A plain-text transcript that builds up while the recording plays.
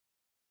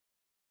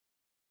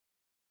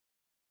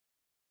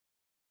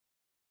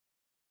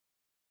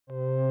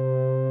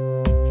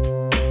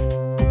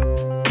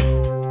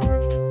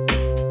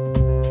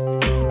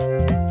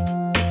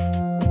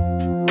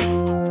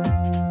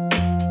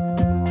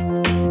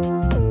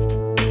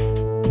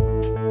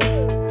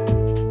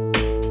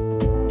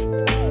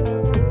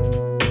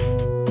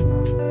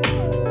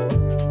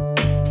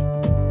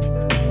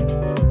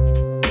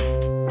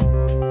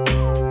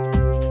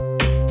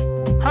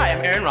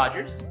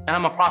and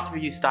I'm a Prosper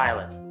You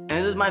stylist. And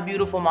this is my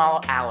beautiful model,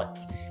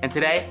 Alex. And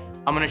today,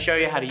 I'm gonna show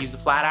you how to use a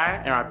flat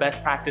iron and our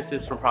best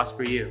practices from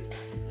Prosper You.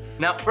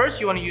 Now, first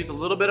you wanna use a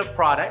little bit of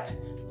product,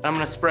 and I'm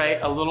gonna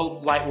spray a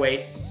little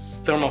lightweight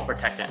thermal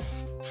protectant.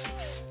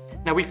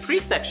 Now we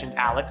pre-sectioned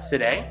Alex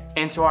today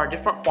into our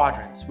different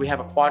quadrants. We have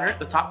a quadrant,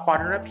 the top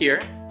quadrant up here,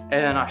 and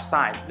then our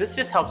sides. This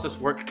just helps us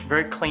work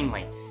very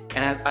cleanly.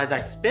 And as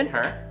I spin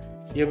her,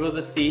 you'll be able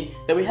to see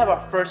that we have our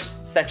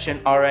first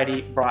section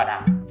already brought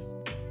out.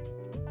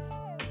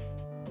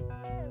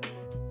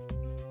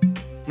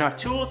 Now our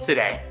tools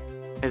today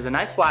is a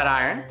nice flat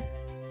iron,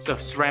 so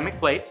ceramic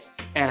plates,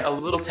 and a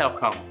little tail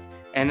comb.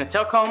 And the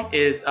tail comb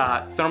is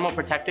thermal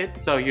protected,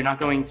 so you're not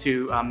going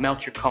to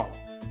melt your comb.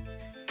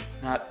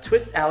 Now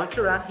twist Alex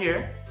around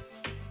here,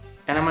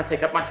 and I'm gonna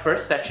take up my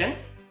first section.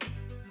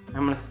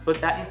 I'm gonna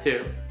split that in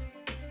two.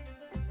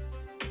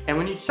 And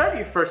when you start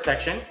your first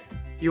section,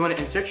 you wanna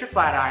insert your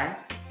flat iron,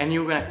 and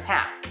you're gonna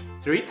tap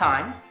 3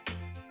 times,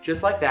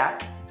 just like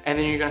that. And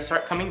then you're gonna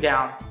start coming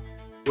down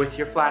with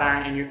your flat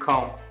iron and your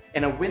comb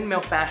in a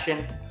windmill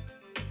fashion,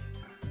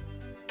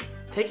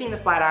 taking the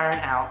flat iron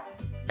out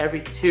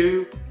every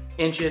 2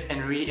 inches and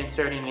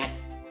reinserting it.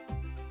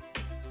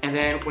 And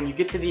then when you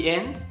get to the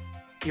ends,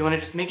 you want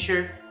to just make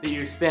sure that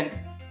you spend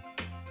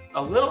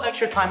a little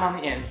extra time on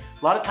the ends.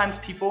 A lot of times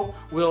people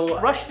will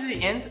rush to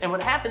the ends, and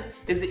what happens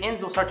is the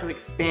ends will start to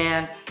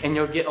expand and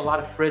you'll get a lot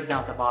of frizz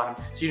down at the bottom.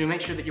 So you need to make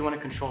sure that you want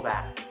to control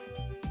that.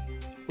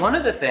 One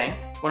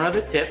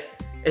other tip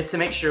is to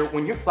make sure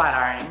when you're flat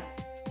ironing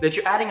that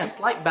you're adding a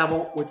slight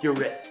bevel with your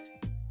wrist.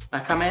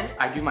 I come in,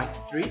 I do my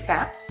 3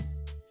 taps,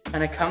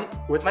 and I come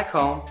with my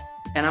comb,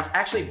 and I'm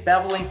actually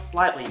beveling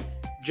slightly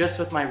just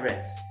with my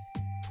wrist.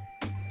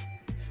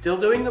 Still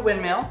doing the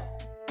windmill,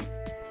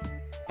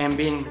 and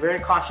being very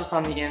cautious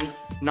on the ends,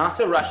 not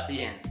to rush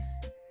the ends.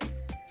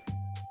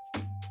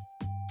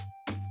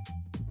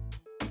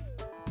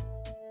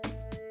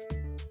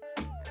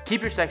 Keep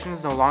your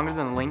sections no longer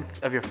than the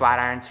length of your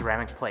flat iron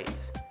ceramic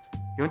plates.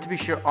 You want to be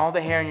sure all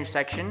the hair in your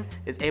section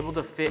is able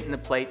to fit in the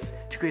plates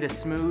to create a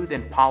smooth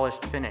and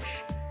polished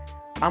finish.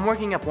 I'm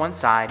working up one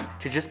side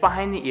to just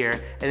behind the ear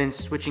and then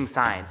switching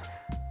sides,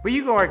 but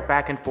you can work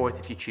back and forth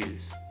if you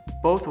choose.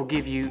 Both will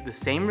give you the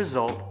same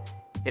result.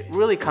 It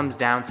really comes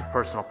down to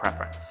personal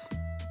preference.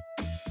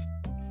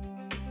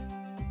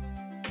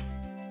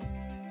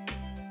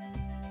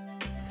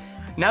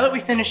 Now that we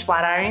finished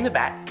flat ironing the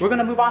back, we're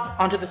gonna move off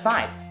onto the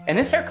sides. And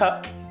this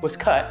haircut was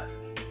cut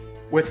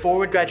with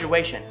forward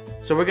graduation.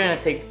 So we're gonna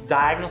take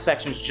diagonal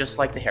sections just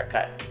like the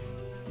haircut.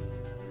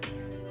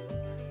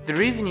 The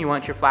reason you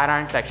want your flat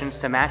iron sections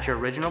to match your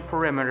original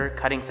perimeter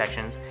cutting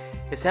sections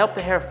is to help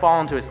the hair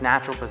fall into its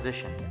natural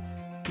position.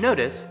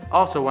 Notice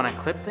also when I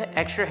clip the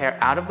extra hair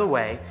out of the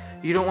way,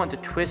 you don't want to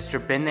twist or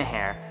bend the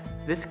hair.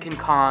 This can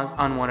cause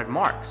unwanted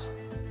marks.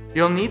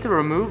 You'll need to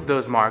remove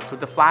those marks with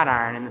the flat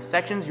iron in the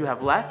sections you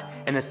have left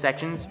and the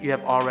sections you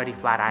have already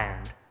flat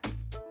ironed.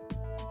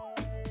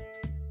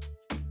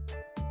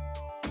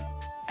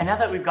 And now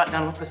that we've got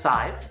done with the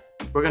sides,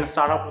 we're gonna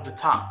start off with the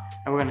top,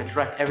 and we're gonna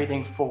direct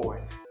everything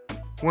forward.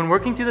 When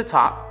working through the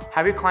top,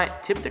 have your client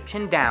tip their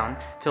chin down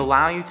to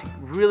allow you to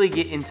really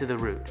get into the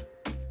root.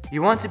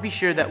 You want to be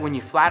sure that when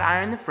you flat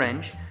iron the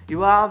fringe, you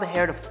allow the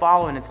hair to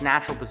follow in its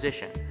natural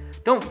position.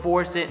 Don't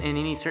force it in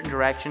any certain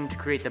direction to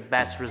create the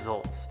best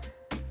results.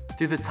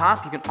 Through the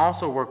top, you can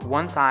also work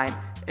one side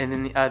and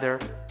then the other,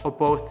 or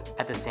both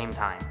at the same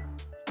time.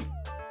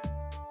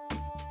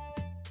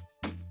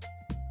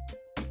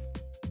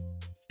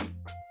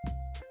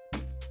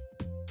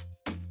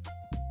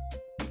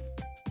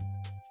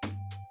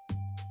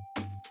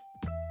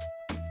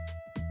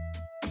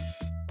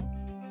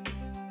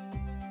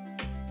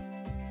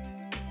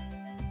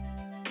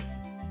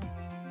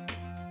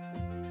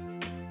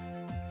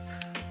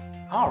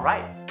 All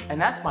right, and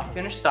that's my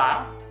finished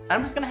style.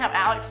 I'm just gonna have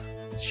Alex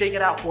shake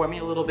it out for me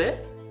a little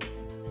bit.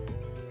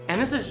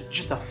 And this is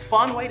just a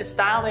fun way to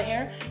style the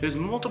hair. There's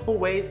multiple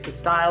ways to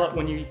style it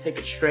when you take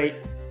it straight.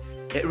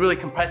 It really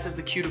compresses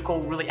the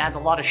cuticle, really adds a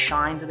lot of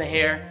shine to the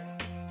hair.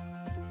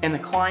 And the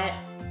client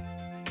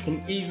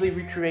can easily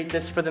recreate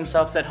this for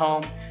themselves at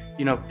home.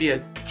 You know, be a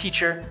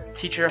teacher,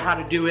 teach her how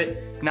to do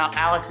it. Now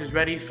Alex is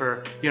ready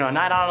for, a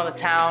night out on the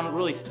town,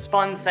 really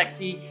fun,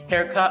 sexy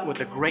haircut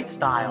with a great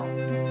style.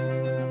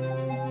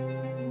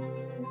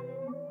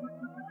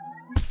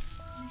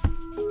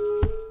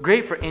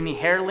 Great for any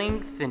hair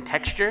length and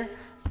texture,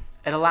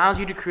 it allows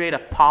you to create a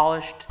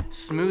polished,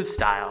 smooth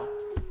style.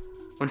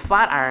 When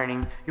flat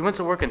ironing, you want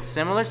to work in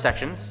similar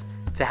sections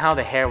to how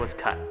the hair was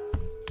cut.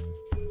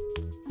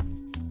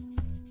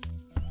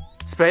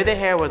 Spray the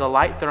hair with a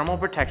light thermal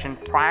protection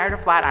prior to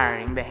flat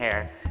ironing the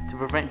hair to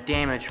prevent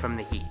damage from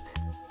the heat.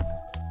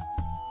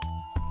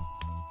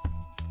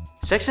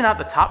 Section out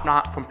the top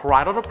knot from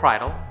parietal to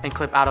parietal and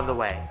clip out of the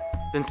way.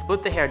 Then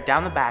split the hair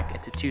down the back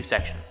into 2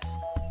 sections.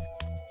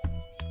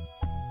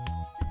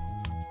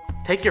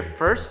 Take your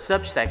first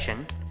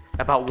subsection,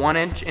 about 1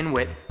 inch in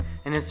width,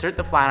 and insert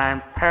the flat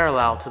iron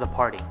parallel to the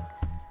parting.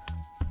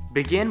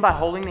 Begin by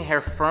holding the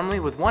hair firmly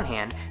with one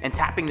hand and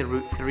tapping the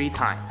root 3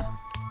 times.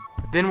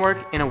 Then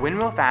work in a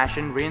windmill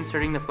fashion,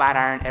 reinserting the flat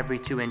iron every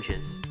 2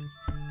 inches.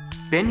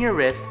 Bend your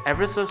wrist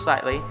ever so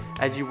slightly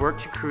as you work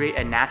to create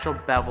a natural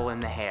bevel in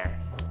the hair.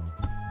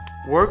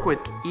 Work with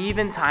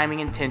even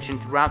timing and tension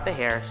throughout the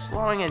hair,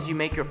 slowing as you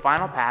make your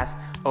final pass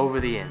over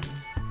the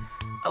ends.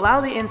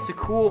 Allow the ends to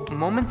cool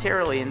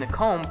momentarily in the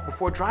comb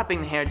before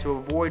dropping the hair to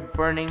avoid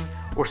burning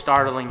or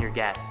startling your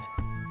guest.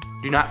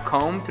 Do not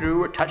comb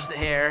through or touch the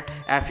hair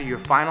after your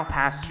final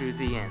pass through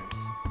the ends.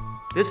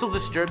 This will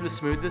disturb the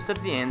smoothness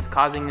of the ends,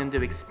 causing them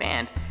to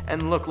expand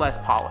and look less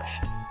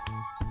polished.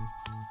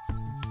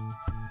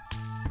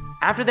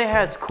 After the hair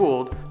has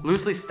cooled,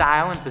 loosely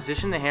style and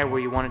position the hair where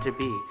you want it to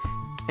be.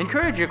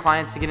 Encourage your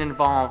clients to get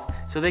involved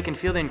so they can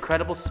feel the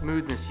incredible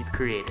smoothness you've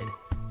created.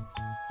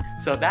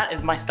 So that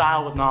is my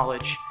style with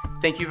knowledge.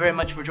 Thank you very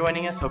much for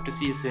joining us. Hope to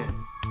see you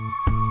soon.